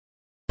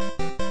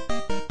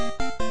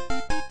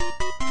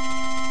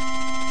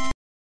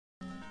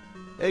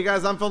Hey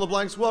guys, I'm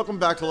PhilInTheBlanks. Welcome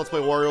back to Let's Play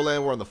Wario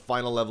Land. We're on the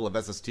final level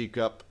of SST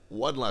Cup.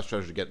 One last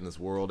treasure to get in this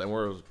world, and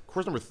we're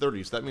course number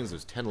 30, so that means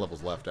there's 10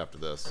 levels left after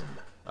this.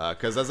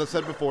 Because as I've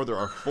said before, there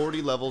are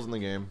 40 levels in the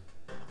game.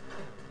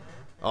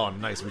 Oh,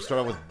 nice. We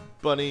start out with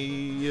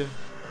Bunny,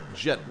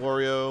 Jet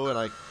Wario, and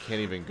I can't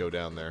even go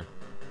down there.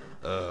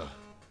 Ugh.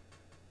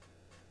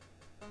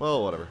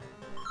 Well, whatever.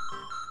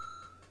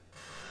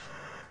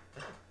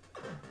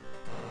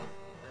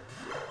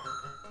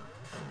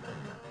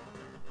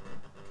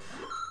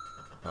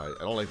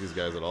 I don't like these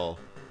guys at all.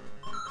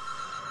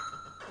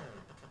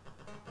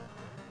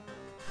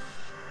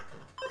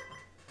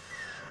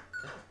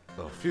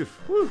 Oh, phew.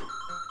 Whew.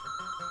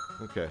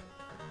 Okay.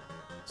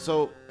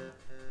 So,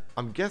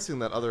 I'm guessing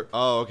that other...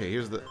 Oh, okay,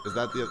 here's the... Is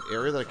that the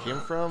area that I came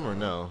from, or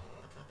no?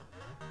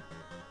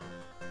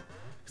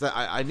 Because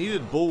I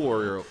needed Bull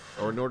Wario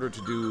or in order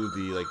to do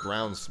the, like,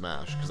 ground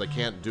smash, because I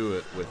can't do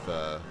it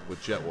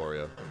with Jet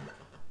Wario.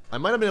 I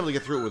might have been able to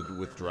get through it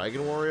with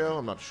Dragon Wario,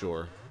 I'm not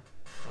sure.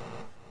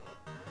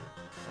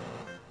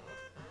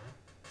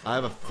 I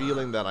have a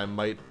feeling that I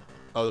might...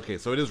 Oh, okay,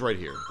 so it is right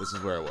here. This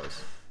is where I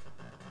was.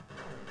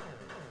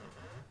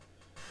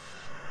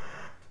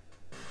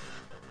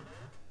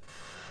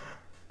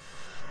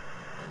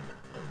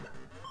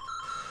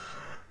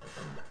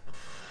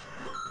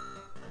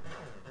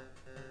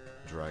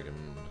 Dragon...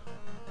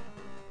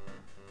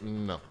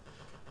 No.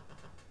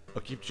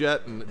 I'll keep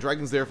Jet, and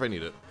Dragon's there if I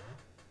need it.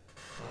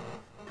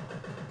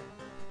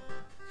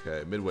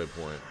 Okay, midway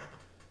point.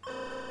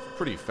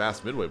 Pretty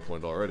fast midway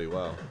point already,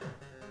 wow.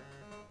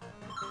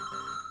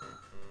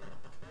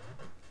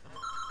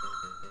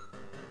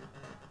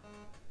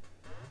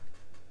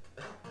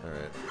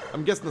 Alright.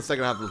 I'm guessing the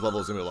second half of this level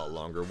is going to be a lot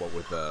longer, what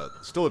with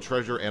still a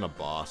treasure and a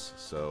boss,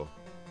 so...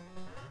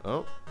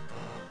 Oh.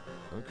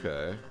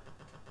 Okay.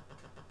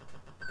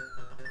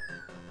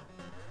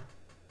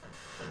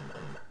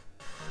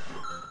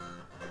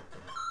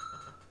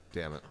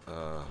 Damn it.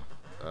 Oh,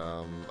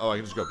 I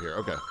can just go up here.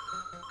 Okay.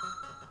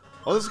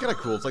 Oh, this is kind of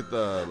cool. It's like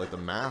the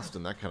mast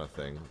and that kind of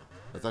thing.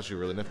 That's actually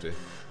really nifty.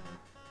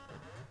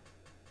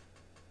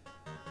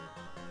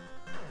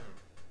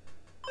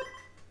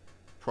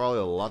 Probably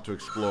a lot to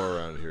explore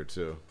around here,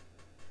 too.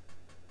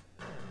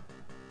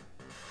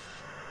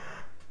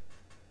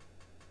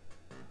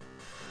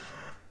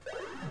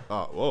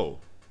 Oh, whoa.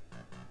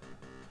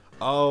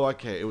 Oh,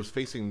 okay. It was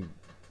facing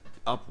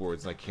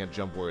upwards, and I can't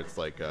jump where it's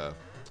like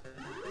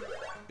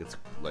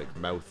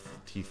mouth,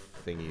 teeth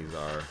thingies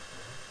are.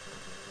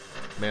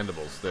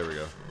 Mandibles. There we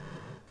go.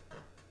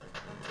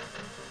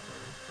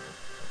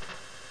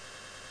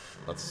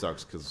 That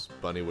sucks, because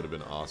Bunny would have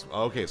been awesome.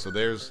 Oh, okay, so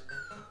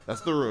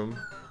that's the room.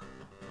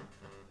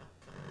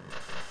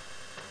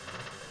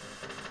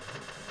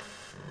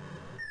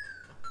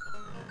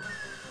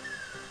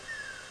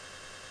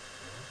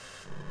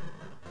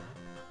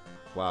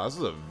 Wow, this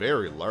is a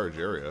very large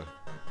area.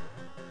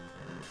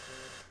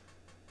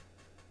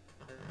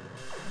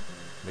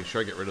 Make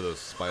sure I get rid of those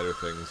spider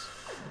things.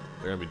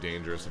 They're gonna be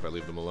dangerous if I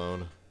leave them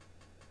alone.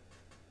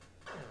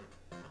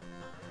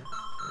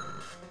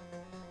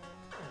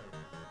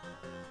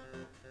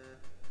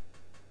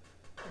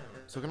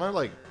 So can I,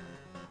 like...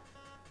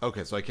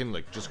 Okay, so I can,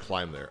 like, just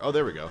climb there. Oh,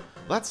 there we go.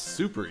 That's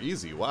super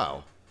easy,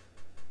 wow.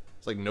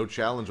 It's like no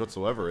challenge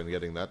whatsoever in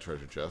getting that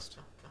treasure chest.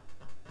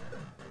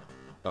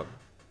 Oh.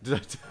 Did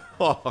I...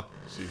 Oh,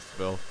 jeez,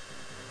 Phil.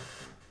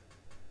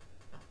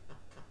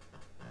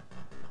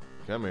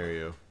 Come here,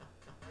 you.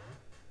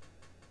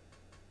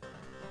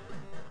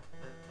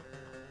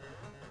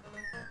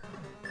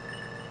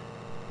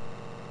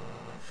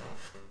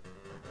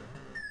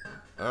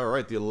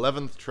 Alright, the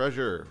 11th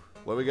treasure.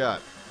 What do we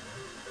got?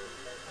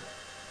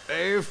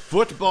 A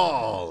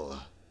football!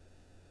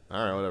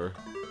 Alright, whatever.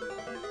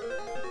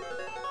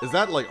 Is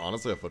that, like,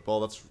 honestly a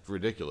football? That's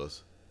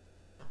ridiculous.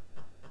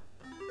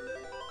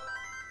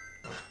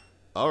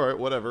 Alright,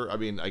 whatever. I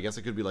mean, I guess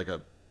it could be like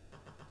a...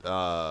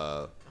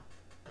 Oh,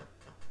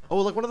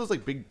 like one of those,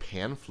 like, big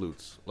pan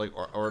flutes. Like,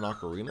 or an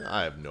ocarina?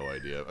 I have no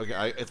idea.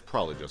 Okay, it's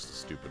probably just a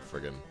stupid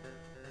friggin'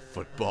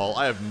 football.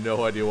 I have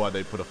no idea why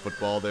they put a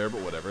football there,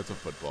 but whatever, it's a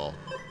football.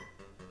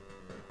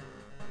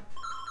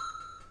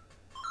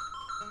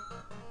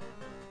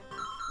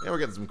 Yeah, we're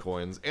getting some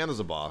coins, and there's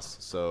a boss,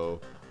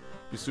 so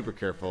be super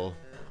careful.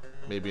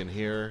 Maybe in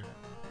here.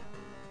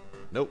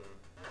 Nope.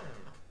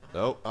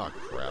 Nope. Oh,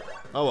 crap.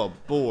 Oh, well,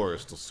 Boar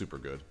is still super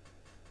good.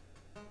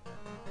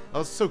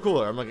 Oh, it's so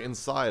cool. I'm, like,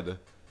 inside.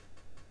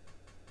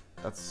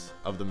 That's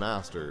of the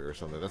master or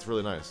something. That's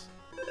really nice.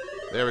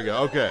 There we go.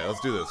 Okay,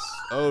 let's do this.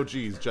 Oh,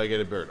 geez.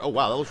 Gigantic bird. Oh,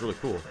 wow. That looks really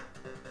cool.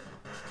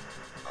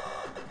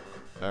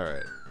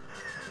 Alright.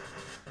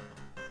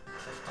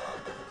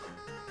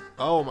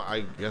 Oh,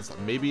 I guess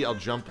maybe I'll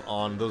jump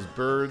on those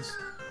birds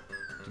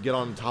to get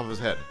on top of his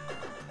head.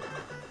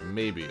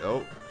 Maybe.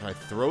 Oh, can I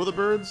throw the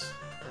birds?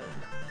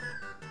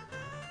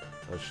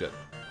 Oh, shit.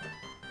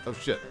 Oh,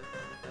 shit.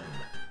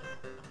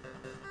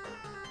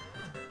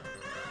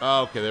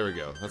 Oh, okay, there we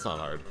go. That's not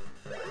hard.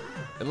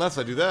 Unless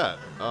I do that.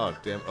 Oh,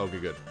 damn. Okay,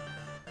 good.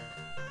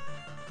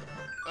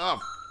 Oh,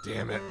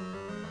 damn it.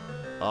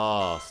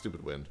 Ah,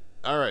 stupid wind.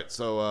 Alright,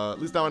 so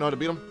at least now I know how to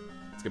beat him.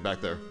 Let's get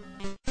back there.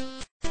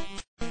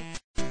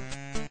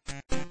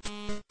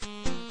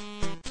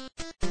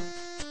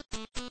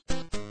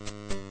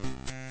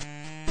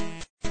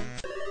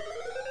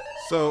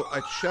 So,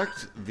 I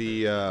checked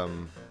the, oh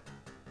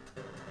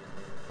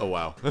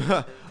wow.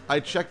 I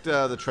checked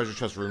the treasure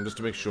chest room just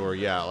to make sure,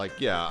 yeah,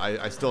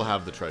 I still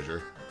have the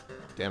treasure.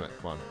 Damn it,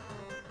 come on.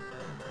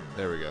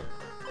 There we go.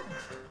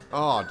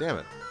 Oh, damn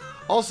it.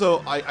 Also,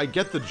 I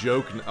get the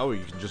joke. Oh,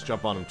 you can just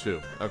jump on him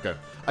too. Okay.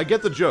 I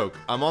get the joke.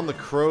 I'm on the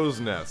crow's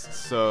nest,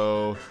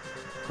 so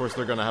of course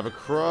they're gonna have a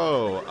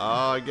crow.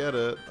 Ah, I get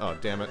it. Oh,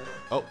 damn it.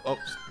 Oh,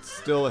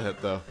 still a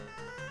hit though.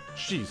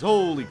 Jeez,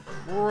 holy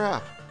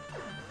crap.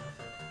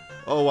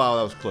 Oh, wow,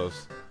 that was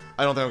close.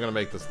 I don't think I'm gonna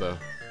make this though.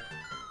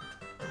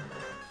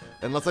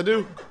 Unless I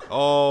do.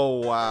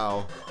 Oh,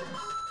 wow.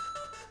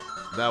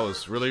 That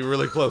was really,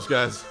 really close,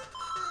 guys.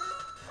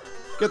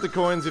 Get the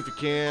coins if you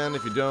can.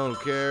 If you don't,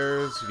 who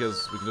cares?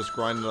 Because we can just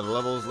grind another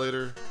levels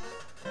later.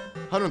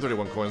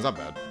 131 coins, not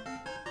bad.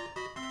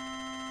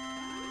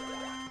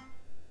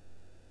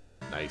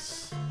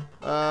 Nice.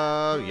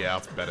 Yeah,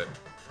 let's bet it.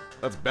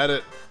 Let's bet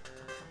it.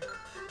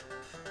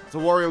 It's a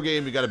Wario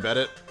game, you gotta bet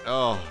it.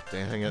 Oh,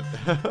 dang it.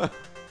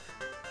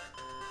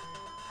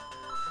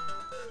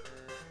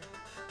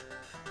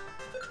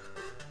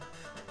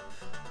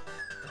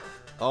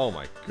 Oh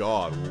my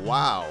god,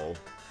 wow.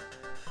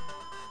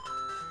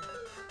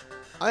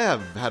 I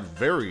have had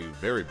very,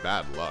 very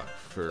bad luck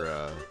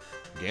for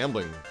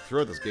gambling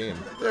throughout this game.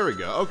 There we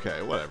go.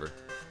 Okay, whatever.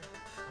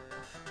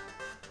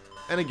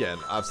 And again,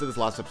 I've said this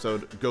last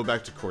episode, go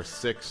back to course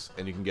 6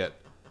 and you can get,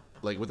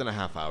 like, within a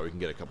half hour, you can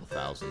get a couple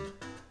thousand.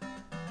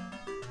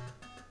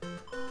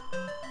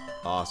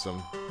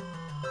 Awesome.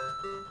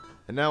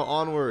 And now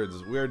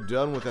onwards, we are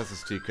done with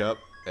SST Cup,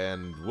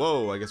 and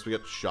whoa, I guess we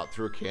got shot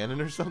through a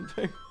cannon or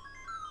something?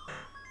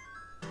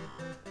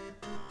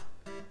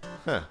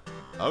 Huh.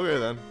 Okay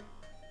then.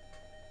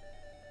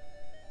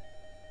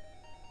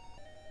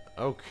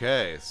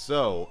 Okay,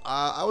 so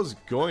I was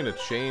going to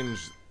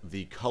change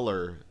the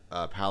color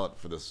palette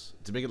for this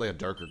to make it like a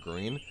darker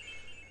green,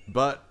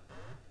 but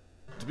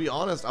to be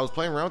honest, I was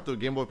playing around with the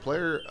Game Boy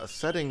Player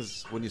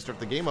settings when you start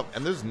the game up,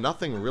 and there's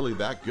nothing really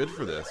that good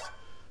for this.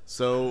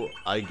 So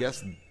I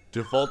guess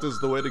default is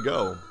the way to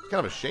go. It's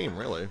kind of a shame,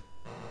 really.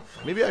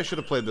 Maybe I should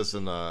have played this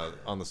in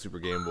on the Super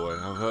Game Boy.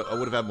 I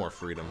would have had more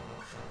freedom.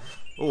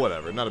 Well,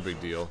 whatever, not a big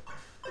deal.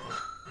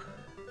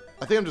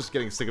 I think I'm just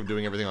getting sick of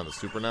doing everything on the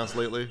Super NES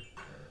lately.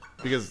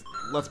 Because,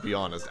 let's be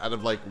honest, out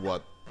of like,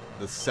 what,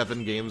 the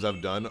 7 games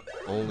I've done,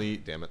 only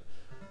 2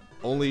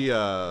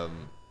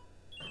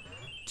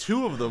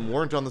 of them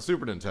weren't on the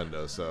Super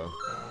Nintendo, so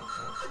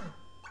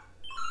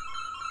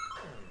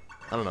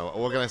I don't know,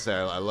 what can I say,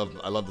 I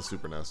love the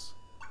Super NES.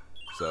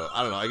 So,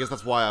 I don't know, I guess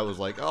that's why I was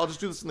like, oh, I'll just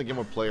do this in the Game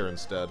Boy Player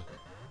instead.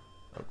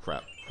 Oh,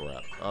 crap.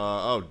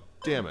 Oh,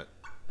 damn it.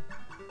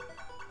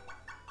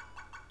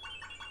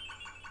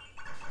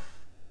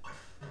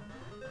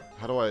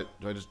 How do I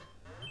just...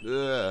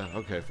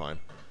 okay, fine.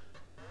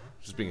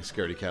 Just being a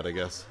scaredy cat, I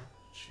guess.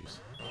 Jeez.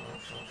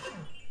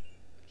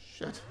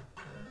 Shit.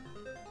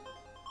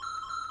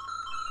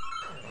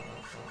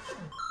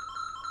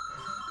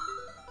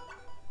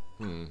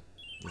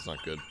 That's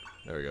not good.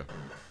 There we go.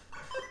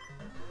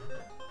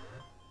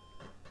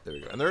 There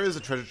we go. And there is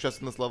a treasure chest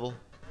in this level, so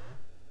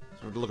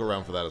we have to look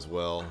around for that as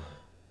well.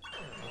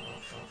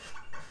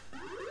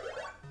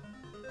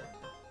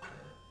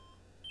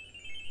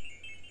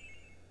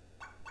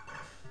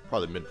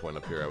 Probably midpoint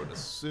up here, I would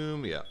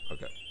assume. Yeah,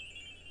 okay.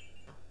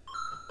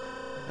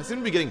 I seem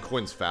to be getting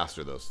coins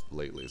faster, though,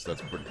 lately, so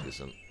that's pretty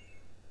decent.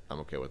 I'm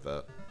okay with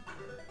that.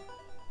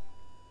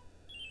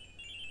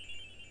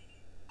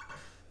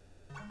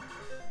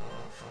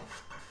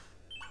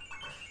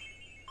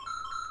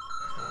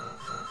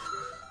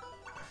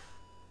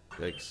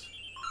 Yikes.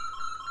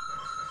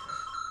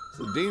 It's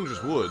the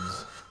dangerous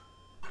woods.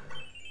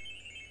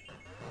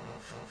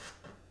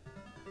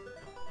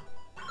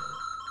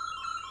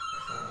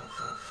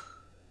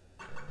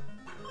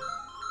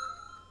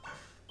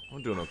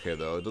 I'm doing okay,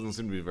 though. It doesn't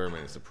seem to be very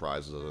many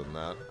surprises other than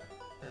that.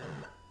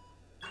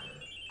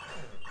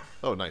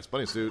 Oh, nice.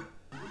 Bunny suit.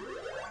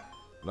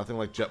 Nothing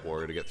like Jet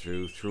Warrior to get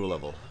through a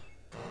level.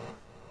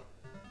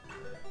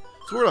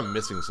 It's weird I'm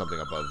missing something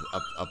up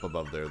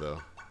above there,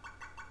 though.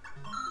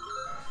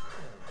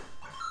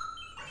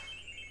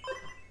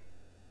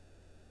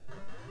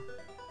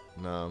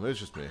 No, maybe it's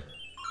just me.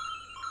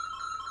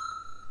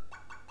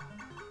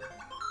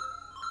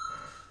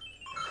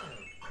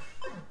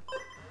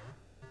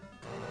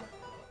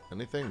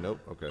 Anything? Nope.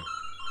 Okay.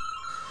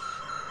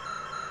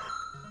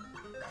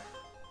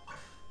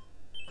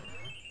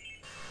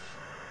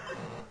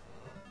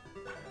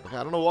 Okay,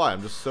 I don't know why.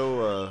 I'm just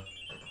so,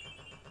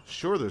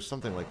 sure there's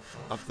something, like,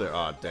 up there.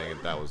 Aw, oh, dang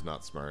it. That was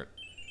not smart.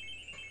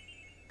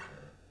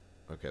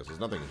 Okay, so there's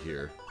nothing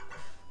here.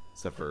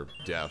 Except for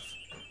death.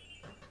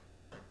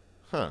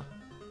 Huh.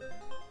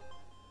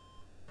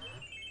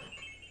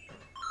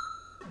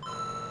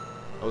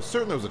 I was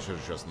certain there was a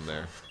treasure chest in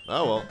there.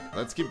 Oh well,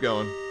 let's keep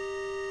going.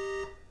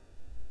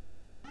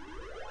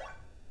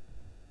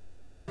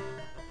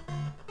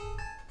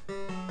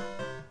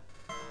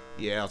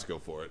 Yeah, let's go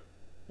for it.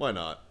 Why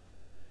not?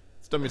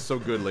 It's done me so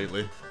good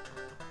lately.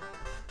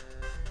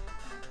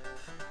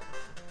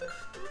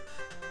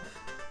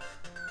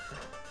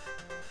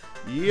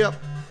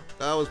 Yep,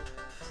 that was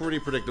pretty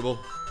predictable.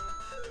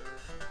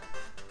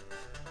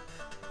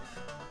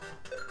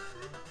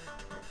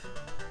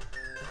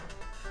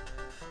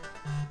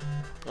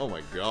 Oh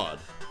my god.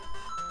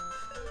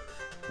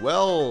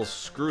 Well,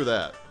 screw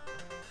that.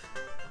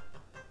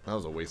 That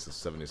was a waste of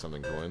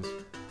 70-something coins.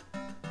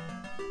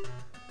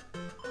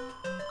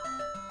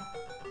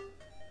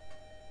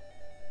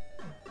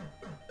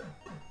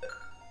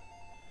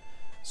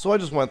 So I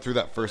just went through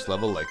that first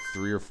level like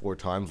 3 or 4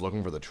 times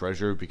looking for the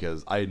treasure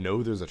because I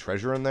know there's a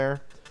treasure in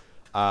there.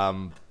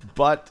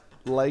 But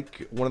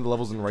like one of the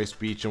levels in Rice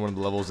Beach and one of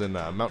the levels in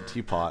Mount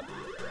Teapot,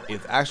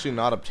 it's actually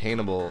not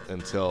obtainable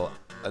until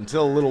a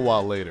little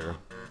while later.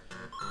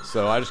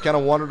 So I just kind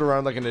of wandered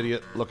around like an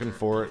idiot looking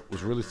for it.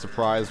 Was really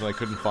surprised when I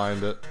couldn't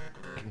find it.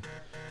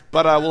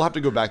 But we'll have to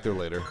go back there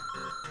later.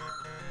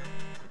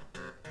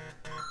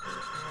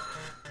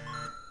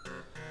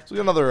 So we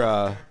got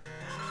another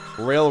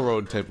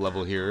railroad type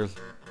level here.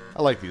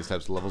 I like these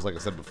types of levels, like I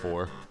said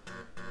before.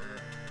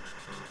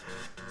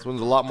 This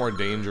one's a lot more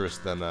dangerous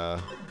than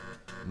the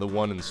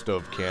one in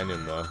Stove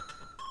Canyon, though.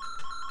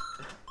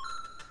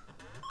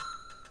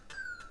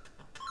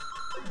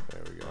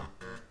 There we go.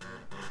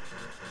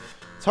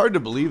 It's hard to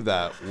believe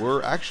that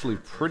we're actually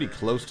pretty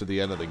close to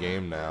the end of the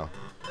game now.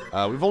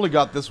 We've only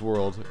got this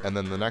world and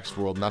then the next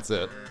world, and that's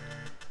it.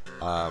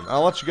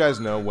 I'll let you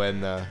guys know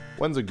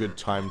when's a good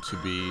time to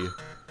be.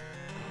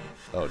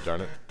 Oh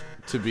darn it!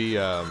 To be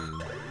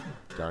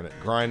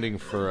grinding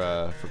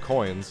for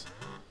coins.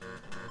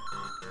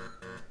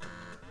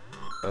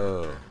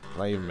 Oh,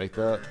 can I even make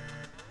that?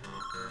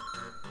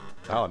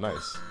 Oh,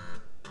 nice.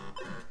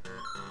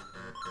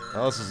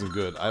 Oh, this isn't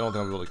good. I don't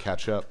think I'll be able to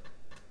catch up.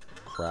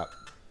 Crap.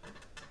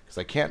 Because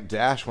I can't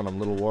dash when I'm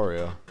little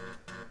Wario.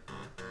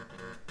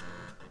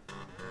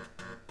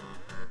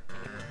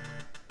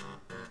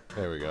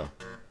 There we go.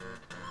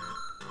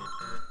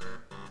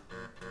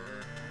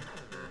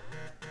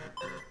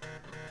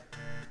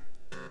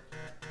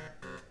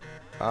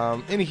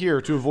 In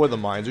here, to avoid the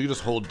mines, you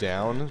just hold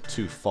down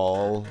to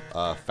fall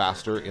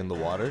faster in the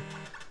water.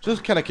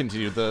 Just kind of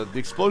continue. The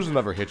explosions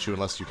never hit you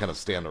unless you kind of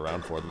stand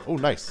around for them. Oh,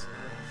 nice.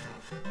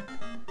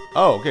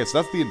 Oh, okay, so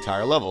that's the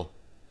entire level.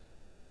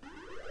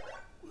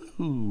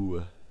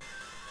 Ooh.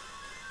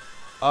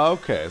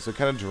 Okay, so it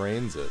kind of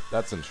drains it.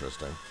 That's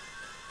interesting.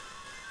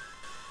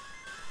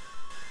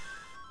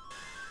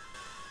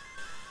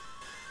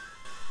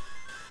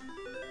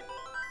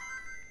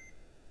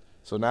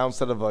 So now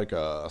instead of like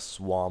a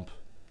swamp,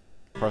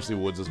 Parsley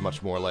Woods is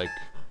much more like,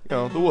 you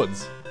know, the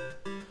woods.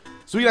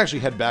 So we can actually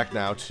head back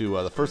now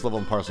to the first level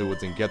in Parsley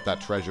Woods and get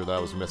that treasure that I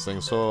was missing.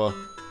 So,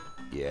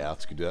 yeah,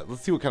 let's go do that.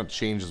 Let's see what kind of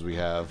changes we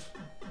have.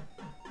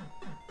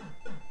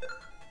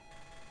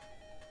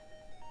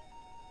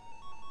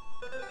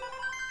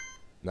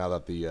 Now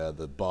that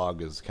the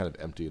bog is kind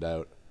of emptied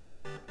out.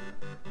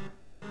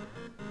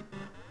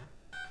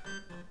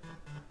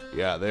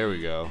 Yeah, there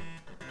we go.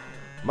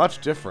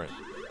 Much different.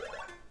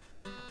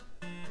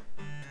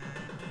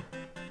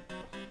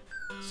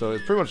 So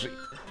it pretty much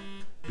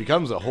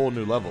becomes a whole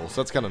new level,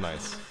 so that's kind of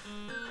nice.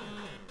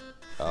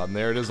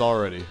 There it is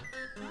already.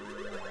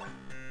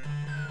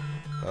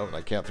 Oh,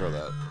 I can't throw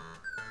that.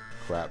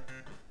 Crap.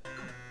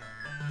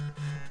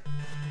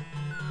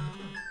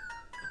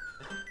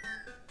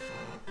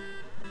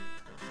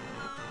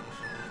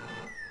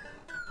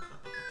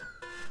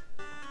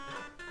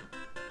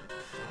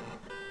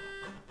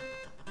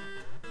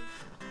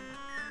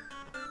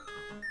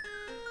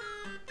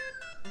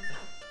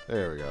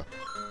 There we go.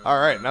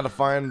 Alright, now to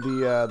find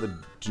the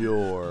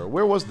door.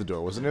 Where was the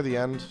door? Was it near the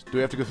end? Do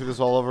we have to go through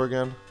this all over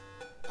again?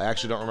 I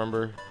actually don't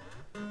remember.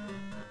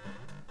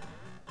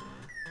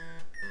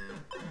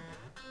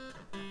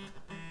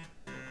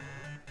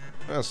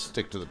 I'll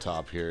stick to the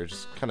top here.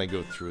 Just kind of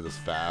go through this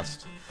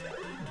fast.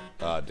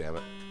 Ah, damn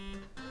it.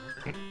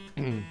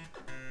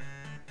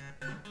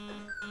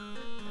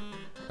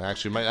 I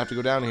actually might have to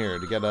go down here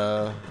to get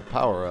a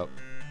power up.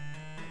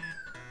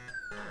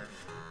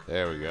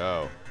 There we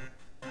go.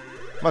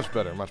 Much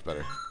better, much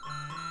better.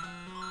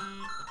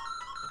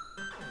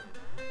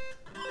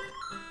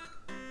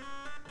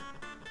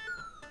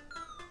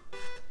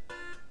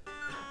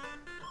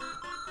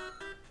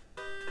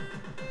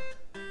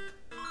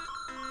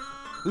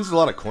 This is a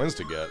lot of coins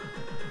to get.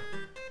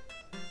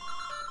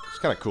 It's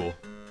kind of cool.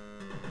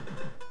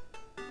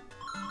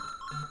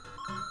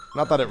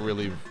 Not that it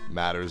really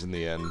matters in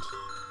the end.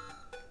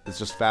 It's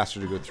just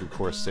faster to go through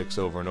course 6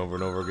 over and over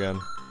and over again.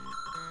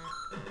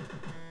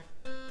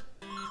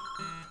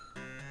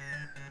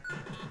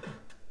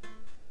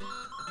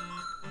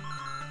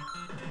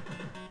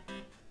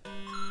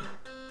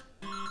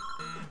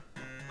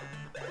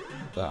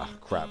 Ah,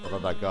 crap. I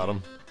thought that got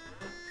him.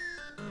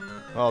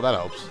 Oh, that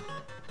helps.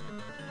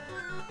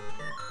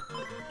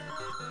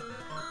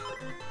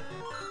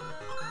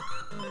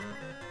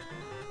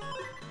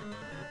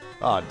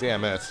 Ah,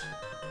 damn it.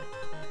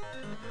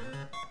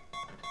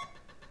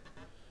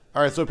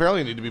 Alright, so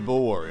apparently you need to be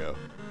Bull Wario.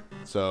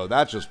 So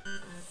that just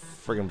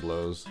friggin'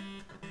 blows.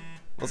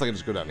 Unless I can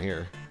just go down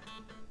here.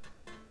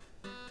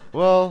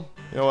 Well,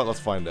 you know what?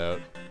 Let's find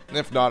out. And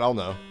if not, I'll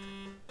know.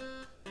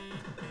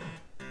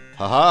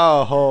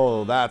 Haha!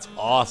 Oh, that's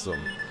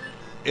awesome.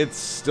 It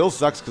still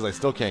sucks because I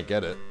still can't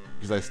get it.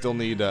 Because I still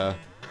need, I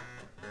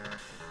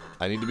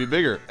need to be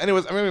bigger.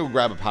 Anyways, I'm gonna go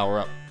grab a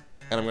power-up.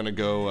 And I'm gonna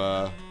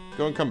go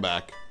and come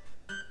back.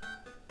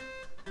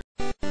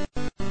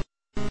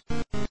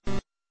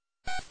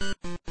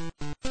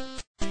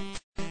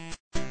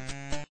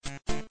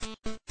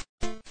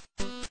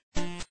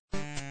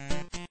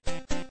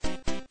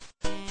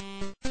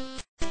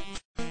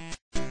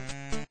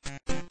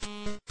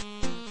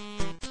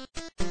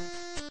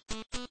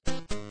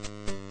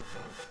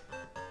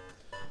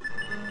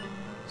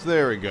 So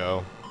there we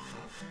go.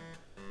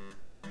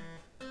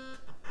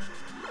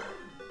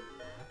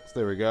 So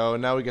there we go.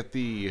 And now we get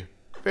the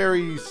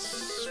very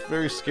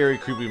scary,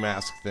 creepy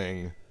mask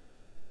thing,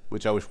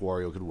 which I wish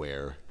Wario could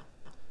wear.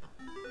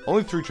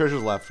 Only 3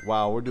 treasures left.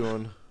 Wow, we're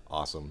doing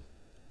awesome.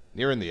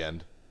 Nearing the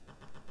end.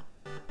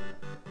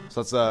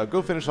 So let's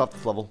go finish off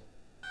this level.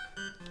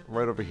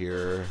 Right over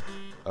here.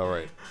 Oh,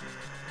 right.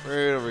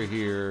 Right over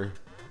here.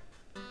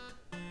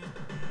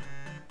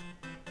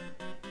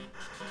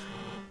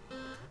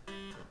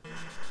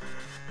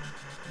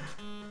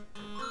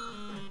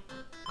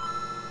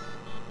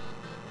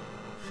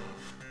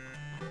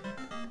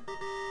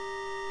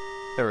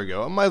 There we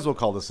go. I might as well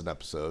call this an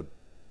episode.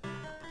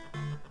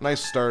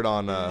 Nice start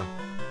on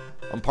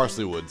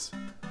Parsley Woods.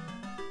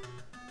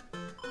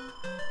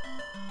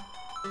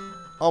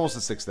 Almost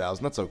at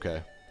 6,000. That's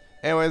okay.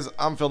 Anyways,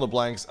 I'm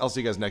PhilInTheBlanks. I'll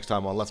see you guys next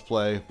time on Let's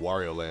Play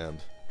Wario Land.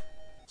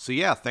 So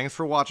yeah, thanks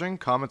for watching.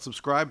 Comment,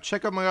 subscribe.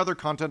 Check out my other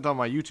content on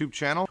my YouTube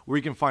channel, where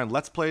you can find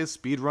Let's Plays,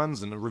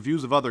 speedruns, and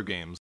reviews of other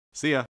games.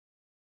 See ya!